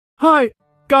Hi,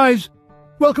 guys!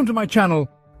 Welcome to my channel.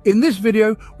 In this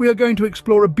video, we are going to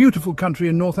explore a beautiful country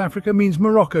in North Africa, means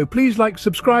Morocco. Please like,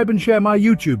 subscribe and share my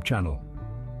YouTube channel.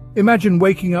 Imagine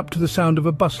waking up to the sound of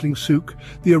a bustling souk,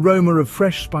 the aroma of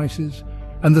fresh spices,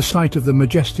 and the sight of the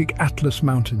majestic Atlas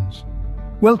Mountains.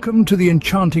 Welcome to the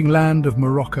enchanting land of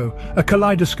Morocco, a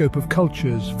kaleidoscope of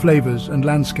cultures, flavors and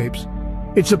landscapes.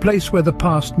 It's a place where the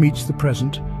past meets the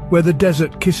present, where the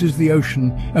desert kisses the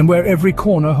ocean, and where every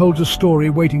corner holds a story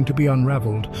waiting to be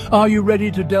unraveled. Are you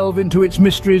ready to delve into its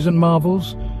mysteries and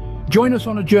marvels? Join us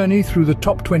on a journey through the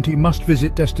top 20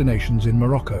 must-visit destinations in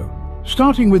Morocco.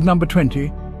 Starting with number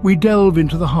 20, we delve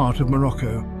into the heart of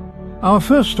Morocco. Our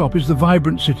first stop is the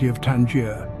vibrant city of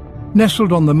Tangier.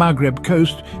 Nestled on the Maghreb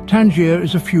coast, Tangier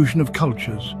is a fusion of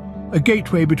cultures, a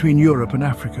gateway between Europe and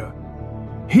Africa.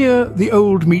 Here, the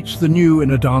old meets the new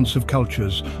in a dance of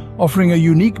cultures, offering a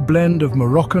unique blend of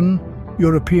Moroccan,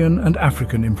 European and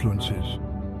African influences.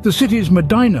 The city's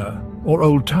Medina, or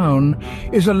Old Town,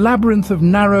 is a labyrinth of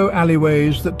narrow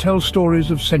alleyways that tell stories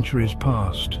of centuries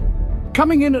past.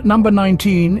 Coming in at number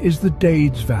 19 is the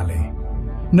Dades Valley.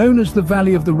 Known as the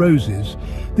Valley of the Roses,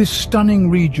 this stunning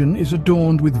region is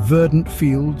adorned with verdant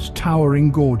fields,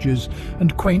 towering gorges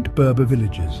and quaint Berber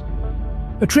villages.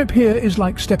 A trip here is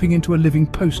like stepping into a living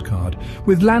postcard,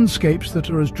 with landscapes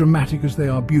that are as dramatic as they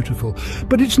are beautiful.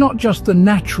 But it's not just the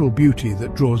natural beauty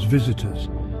that draws visitors.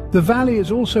 The valley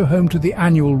is also home to the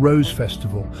annual Rose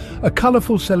Festival, a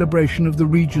colourful celebration of the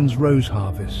region's rose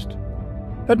harvest.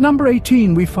 At number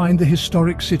 18 we find the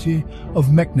historic city of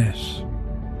Meknes.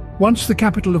 Once the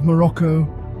capital of Morocco,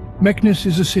 Meknes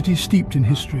is a city steeped in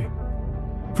history.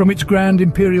 From its grand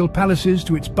imperial palaces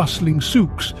to its bustling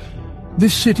souks,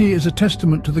 this city is a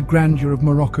testament to the grandeur of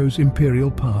Morocco's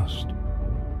imperial past.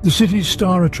 The city's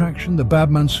star attraction, the Bab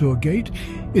Mansour Gate,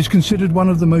 is considered one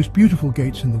of the most beautiful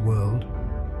gates in the world.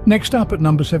 Next up at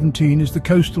number 17 is the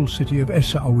coastal city of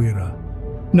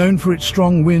Essaouira. Known for its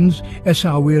strong winds,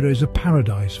 Essaouira is a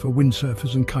paradise for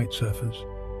windsurfers and kitesurfers.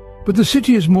 But the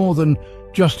city is more than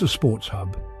just a sports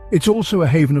hub. It's also a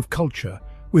haven of culture,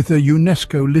 with a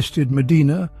UNESCO-listed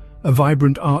Medina, a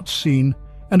vibrant arts scene,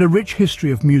 and a rich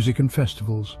history of music and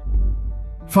festivals.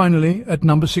 Finally, at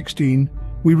number 16,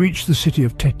 we reach the city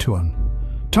of Tétouan.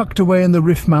 Tucked away in the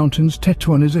Rif Mountains,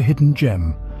 Tétouan is a hidden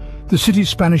gem. The city's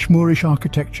Spanish Moorish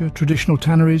architecture, traditional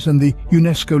tanneries, and the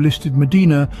UNESCO-listed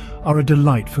Medina are a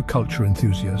delight for culture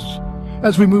enthusiasts.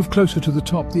 As we move closer to the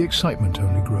top, the excitement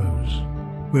only grows.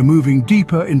 We're moving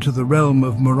deeper into the realm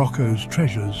of Morocco's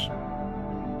treasures.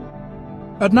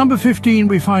 At number 15,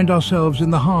 we find ourselves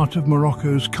in the heart of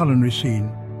Morocco's culinary scene,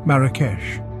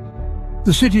 Marrakesh.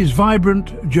 The city's vibrant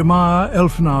Jemaa El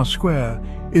Fna Square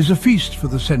is a feast for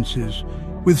the senses,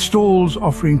 with stalls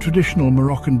offering traditional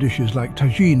Moroccan dishes like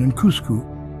tagine and couscous.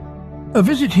 A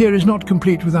visit here is not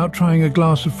complete without trying a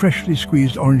glass of freshly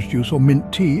squeezed orange juice or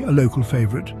mint tea, a local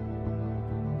favourite.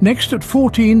 Next at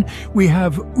 14, we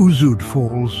have Ouzoud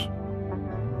Falls.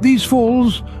 These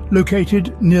falls,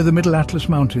 located near the Middle Atlas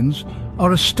Mountains,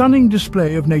 are a stunning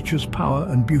display of nature's power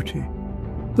and beauty.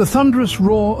 The thunderous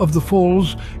roar of the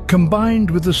falls,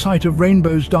 combined with the sight of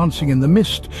rainbows dancing in the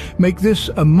mist, make this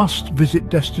a must-visit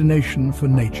destination for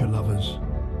nature lovers.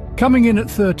 Coming in at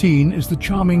 13 is the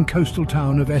charming coastal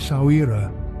town of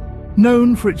Essaouira.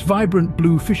 Known for its vibrant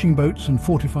blue fishing boats and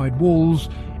fortified walls,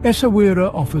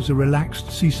 Essaouira offers a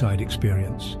relaxed seaside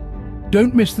experience.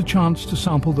 Don't miss the chance to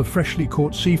sample the freshly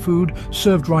caught seafood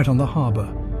served right on the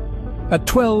harbour. At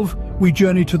 12, we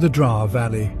journey to the Draa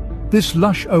Valley. This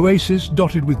lush oasis,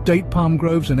 dotted with date palm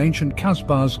groves and ancient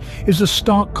kasbahs, is a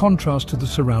stark contrast to the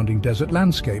surrounding desert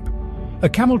landscape. A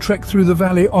camel trek through the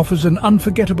valley offers an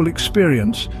unforgettable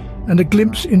experience and a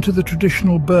glimpse into the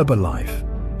traditional Berber life.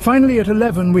 Finally, at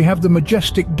 11, we have the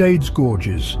majestic Dades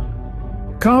Gorges.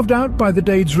 Carved out by the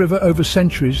Dades River over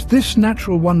centuries, this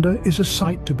natural wonder is a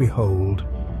sight to behold.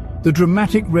 The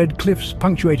dramatic red cliffs,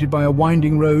 punctuated by a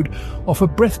winding road, offer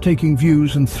breathtaking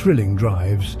views and thrilling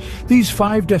drives. These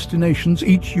 5 destinations,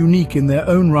 each unique in their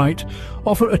own right,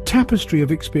 offer a tapestry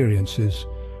of experiences.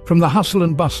 From the hustle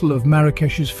and bustle of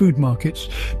Marrakesh's food markets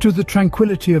to the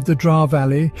tranquility of the Draa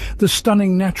Valley, the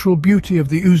stunning natural beauty of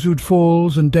the Ouzoud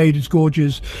Falls and Dades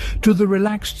Gorges, to the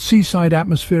relaxed seaside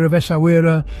atmosphere of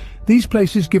Essaouira, these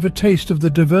places give a taste of the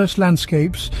diverse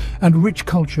landscapes and rich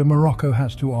culture Morocco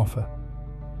has to offer.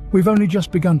 We've only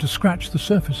just begun to scratch the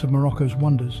surface of Morocco's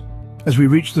wonders. As we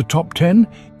reach the top 10,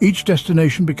 each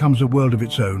destination becomes a world of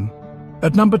its own.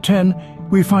 At number 10,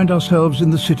 we find ourselves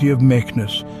in the city of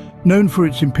Meknes, known for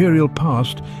its imperial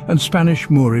past and Spanish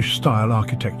Moorish style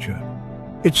architecture.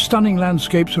 Its stunning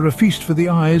landscapes are a feast for the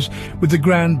eyes, with the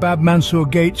Grand Bab Mansour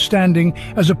Gate standing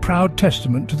as a proud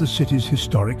testament to the city's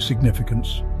historic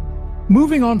significance.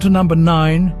 Moving on to number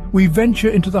 9, we venture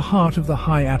into the heart of the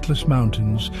high Atlas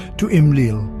Mountains, to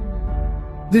Imlil.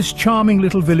 This charming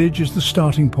little village is the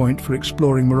starting point for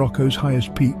exploring Morocco's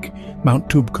highest peak, Mount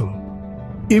Toubkal.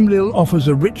 Imlil offers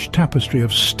a rich tapestry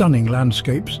of stunning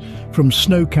landscapes, from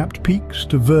snow-capped peaks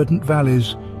to verdant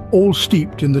valleys, all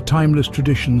steeped in the timeless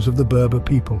traditions of the Berber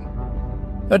people.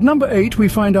 At number 8, we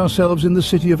find ourselves in the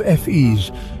city of Fez,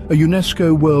 a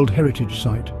UNESCO World Heritage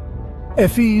Site.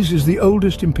 Fez is the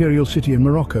oldest imperial city in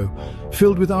Morocco,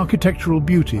 filled with architectural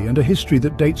beauty and a history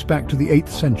that dates back to the 8th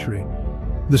century.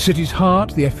 The city's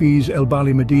heart, the Fez El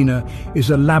Bali Medina, is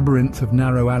a labyrinth of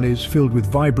narrow alleys filled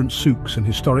with vibrant souks and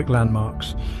historic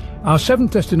landmarks. Our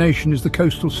 7th destination is the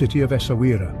coastal city of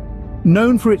Essaouira.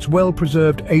 Known for its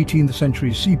well-preserved 18th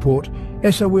century seaport,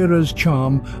 Essaouira's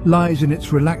charm lies in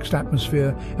its relaxed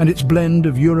atmosphere and its blend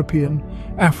of European,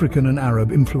 African and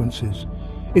Arab influences.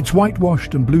 Its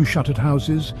whitewashed and blue-shuttered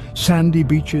houses, sandy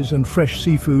beaches and fresh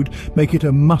seafood make it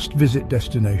a must-visit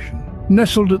destination.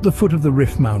 Nestled at the foot of the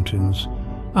Rif Mountains,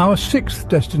 our 6th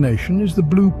destination is the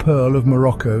Blue Pearl of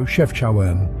Morocco,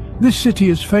 Chefchaouen. This city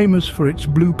is famous for its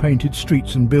blue-painted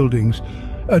streets and buildings,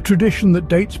 a tradition that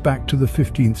dates back to the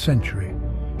 15th century.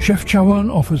 Chefchaouen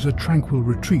offers a tranquil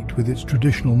retreat with its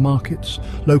traditional markets,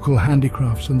 local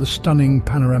handicrafts and the stunning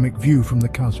panoramic view from the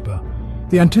Kasbah.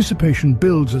 The anticipation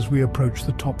builds as we approach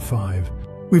the top 5.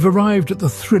 We've arrived at the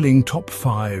thrilling top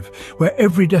 5, where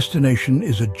every destination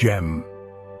is a gem.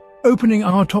 Opening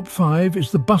our top 5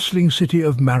 is the bustling city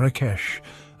of Marrakesh,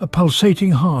 a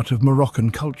pulsating heart of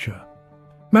Moroccan culture.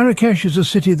 Marrakesh is a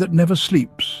city that never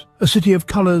sleeps, a city of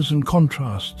colours and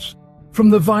contrasts. From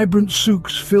the vibrant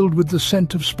souks filled with the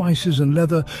scent of spices and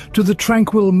leather to the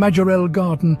tranquil Majorelle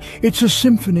garden, it's a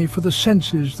symphony for the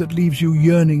senses that leaves you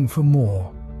yearning for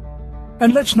more.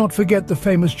 And let's not forget the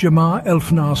famous Jemaa El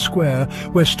Fnar Square,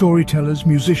 where storytellers,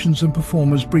 musicians and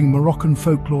performers bring Moroccan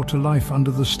folklore to life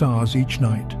under the stars each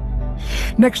night.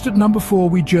 Next at number 4,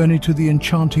 we journey to the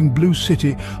enchanting blue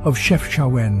city of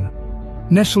Chefchaouen.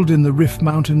 Nestled in the Rif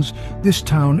Mountains, this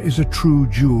town is a true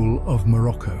jewel of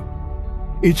Morocco.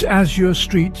 Its azure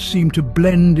streets seem to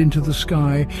blend into the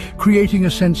sky, creating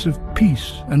a sense of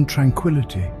peace and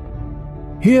tranquility.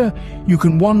 Here, you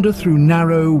can wander through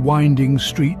narrow, winding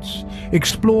streets,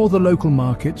 explore the local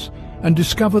markets, and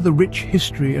discover the rich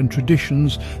history and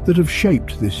traditions that have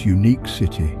shaped this unique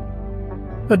city.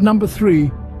 At number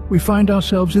 3, we find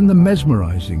ourselves in the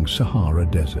mesmerizing Sahara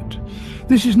Desert.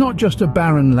 This is not just a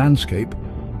barren landscape,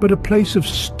 but a place of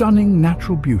stunning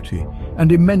natural beauty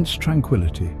and immense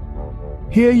tranquility.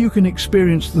 Here you can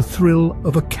experience the thrill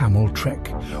of a camel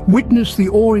trek, witness the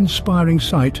awe-inspiring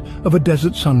sight of a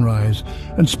desert sunrise,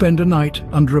 and spend a night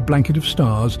under a blanket of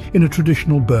stars in a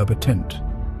traditional Berber tent.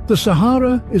 The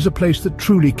Sahara is a place that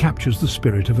truly captures the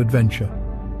spirit of adventure.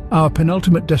 Our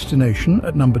penultimate destination,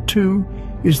 at number 2,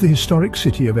 is the historic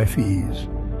city of Fez.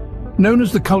 Known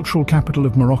as the cultural capital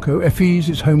of Morocco, Fez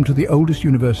is home to the oldest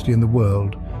university in the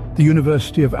world, the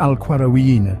University of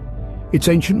Al-Qarawiyyin. Its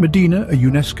ancient Medina, a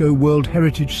UNESCO World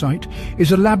Heritage Site,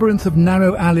 is a labyrinth of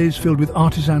narrow alleys filled with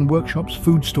artisan workshops,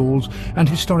 food stalls and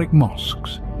historic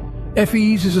mosques.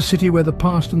 Fez is a city where the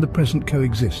past and the present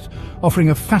coexist,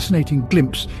 offering a fascinating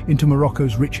glimpse into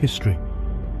Morocco's rich history.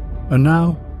 And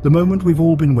now, the moment we've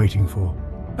all been waiting for.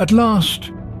 At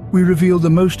last, we reveal the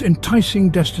most enticing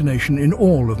destination in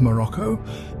all of Morocco.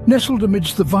 Nestled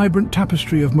amidst the vibrant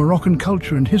tapestry of Moroccan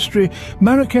culture and history,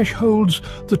 Marrakesh holds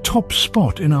the top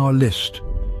spot in our list.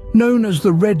 Known as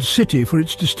the Red City for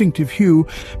its distinctive hue,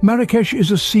 Marrakesh is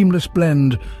a seamless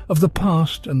blend of the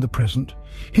past and the present.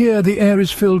 Here, the air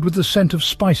is filled with the scent of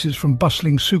spices from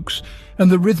bustling souks,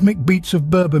 and the rhythmic beats of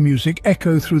Berber music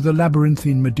echo through the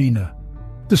labyrinthine Medina.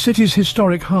 The city's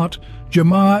historic heart,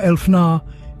 Jemaa El Fnar,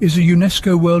 is a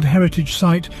UNESCO World Heritage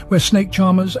Site where snake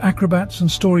charmers, acrobats and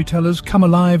storytellers come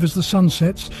alive as the sun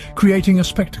sets, creating a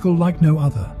spectacle like no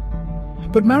other.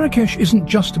 But Marrakesh isn't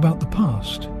just about the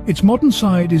past. Its modern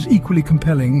side is equally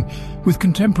compelling, with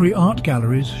contemporary art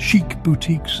galleries, chic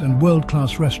boutiques and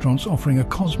world-class restaurants offering a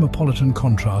cosmopolitan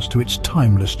contrast to its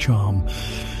timeless charm.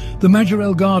 The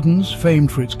Majorelle Gardens,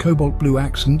 famed for its cobalt blue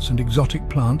accents and exotic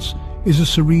plants, is a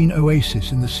serene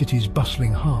oasis in the city's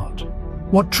bustling heart.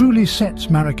 What truly sets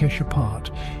Marrakesh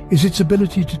apart is its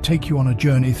ability to take you on a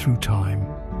journey through time.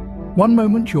 One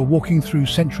moment you're walking through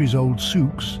centuries-old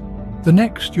souks, the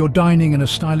next you're dining in a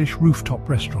stylish rooftop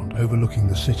restaurant overlooking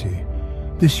the city.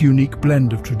 This unique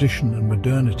blend of tradition and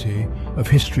modernity, of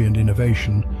history and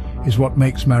innovation, is what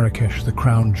makes Marrakesh the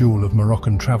crown jewel of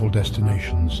Moroccan travel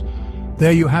destinations.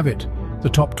 There you have it, the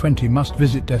top 20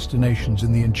 must-visit destinations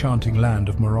in the enchanting land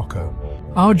of Morocco.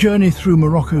 Our journey through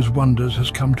Morocco's wonders has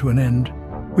come to an end.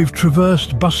 We've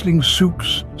traversed bustling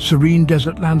souks, serene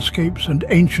desert landscapes and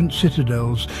ancient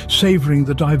citadels, savouring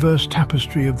the diverse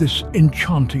tapestry of this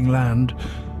enchanting land.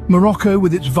 Morocco,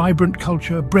 with its vibrant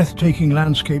culture, breathtaking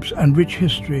landscapes and rich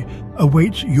history,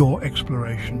 awaits your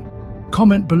exploration.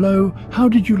 Comment below, how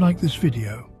did you like this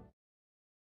video?